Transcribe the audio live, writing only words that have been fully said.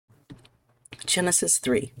Genesis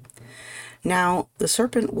 3. Now the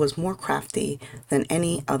serpent was more crafty than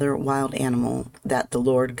any other wild animal that the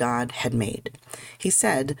Lord God had made. He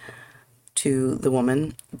said to the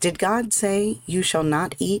woman, "Did God say, 'You shall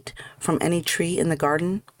not eat from any tree in the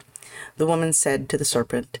garden'?" The woman said to the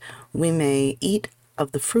serpent, "We may eat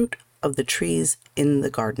of the fruit of the trees in the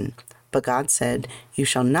garden. But God said, 'You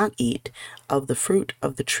shall not eat of the fruit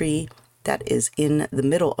of the tree that is in the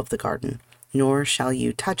middle of the garden, nor shall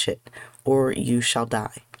you touch it, or you shall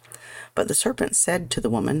die.' But the serpent said to the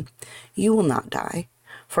woman, 'You will not die,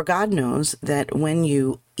 for God knows that when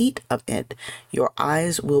you eat of it, your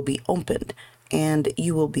eyes will be opened, and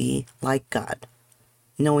you will be like God,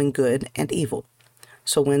 knowing good and evil.'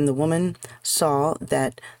 So when the woman saw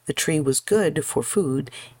that the tree was good for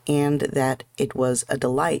food, and that it was a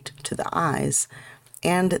delight to the eyes,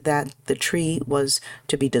 and that the tree was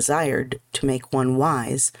to be desired to make one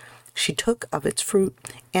wise, she took of its fruit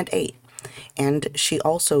and ate. And she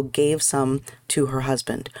also gave some to her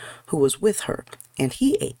husband, who was with her, and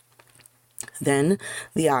he ate. Then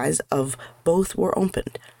the eyes of both were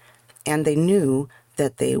opened, and they knew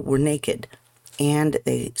that they were naked. And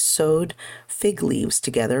they sewed fig leaves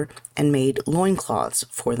together and made loincloths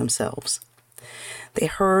for themselves. They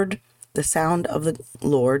heard the sound of the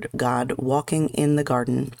Lord God walking in the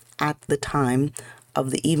garden at the time of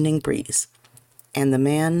the evening breeze. And the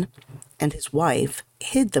man and his wife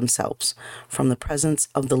hid themselves from the presence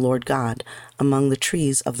of the Lord God among the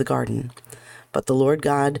trees of the garden. But the Lord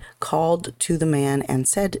God called to the man and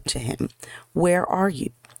said to him, "Where are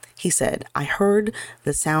you?" He said, "I heard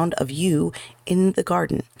the sound of you in the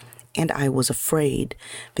garden, and I was afraid,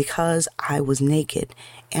 because I was naked,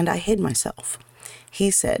 and I hid myself."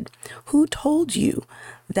 He said, "Who told you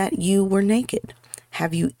that you were naked?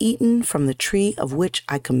 Have you eaten from the tree of which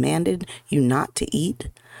I commanded you not to eat?"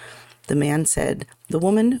 The man said, "The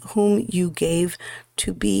woman whom you gave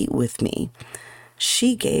to be with me,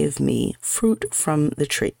 she gave me fruit from the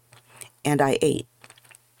tree, and I ate."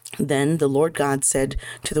 Then the Lord God said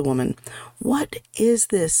to the woman, "What is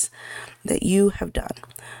this that you have done?"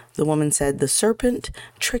 The woman said, "The serpent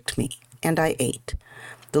tricked me, and I ate."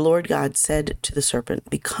 The Lord God said to the serpent,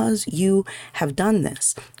 "Because you have done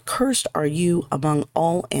this, cursed are you among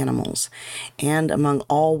all animals, and among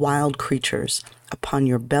all wild creatures. Upon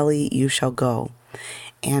your belly you shall go,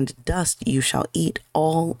 and dust you shall eat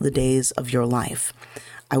all the days of your life.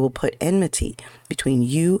 I will put enmity between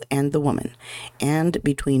you and the woman, and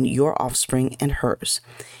between your offspring and hers.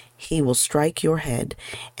 He will strike your head,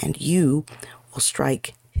 and you will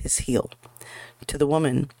strike his heel." To the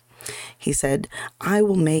woman he said, "I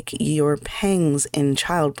will make your pangs in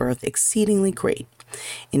childbirth exceedingly great.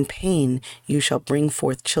 In pain you shall bring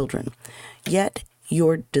forth children. Yet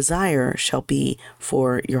your desire shall be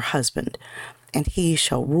for your husband, and he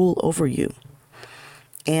shall rule over you."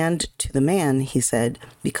 And to the man he said,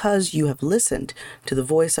 "Because you have listened to the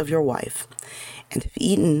voice of your wife, and have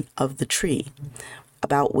eaten of the tree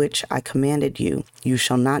about which I commanded you, you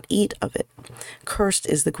shall not eat of it. Cursed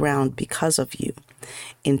is the ground because of you.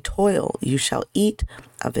 In toil you shall eat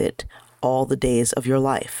of it all the days of your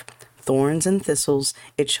life. Thorns and thistles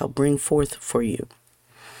it shall bring forth for you.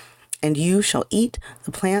 And you shall eat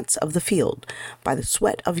the plants of the field. By the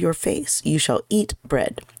sweat of your face you shall eat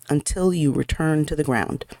bread, until you return to the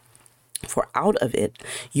ground. For out of it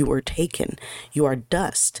you were taken. You are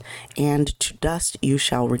dust, and to dust you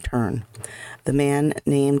shall return." The man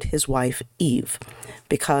named his wife Eve,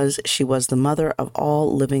 because she was the mother of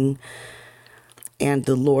all living. And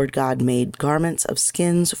the Lord God made garments of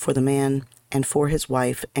skins for the man and for his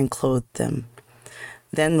wife, and clothed them.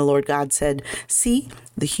 Then the Lord God said, "See,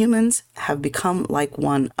 the humans have become like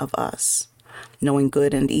one of us, knowing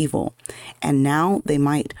good and evil. And now they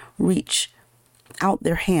might reach out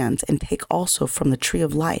their hands and take also from the tree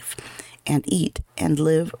of life, and eat and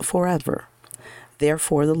live forever."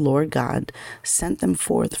 Therefore the Lord God sent them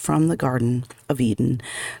forth from the Garden of Eden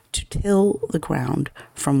to till the ground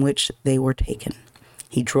from which they were taken.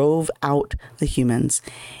 He drove out the humans,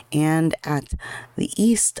 and at the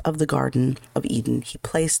east of the Garden of Eden he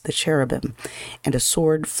placed the cherubim and a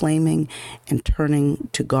sword flaming and turning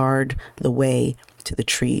to guard the way to the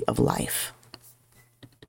tree of life.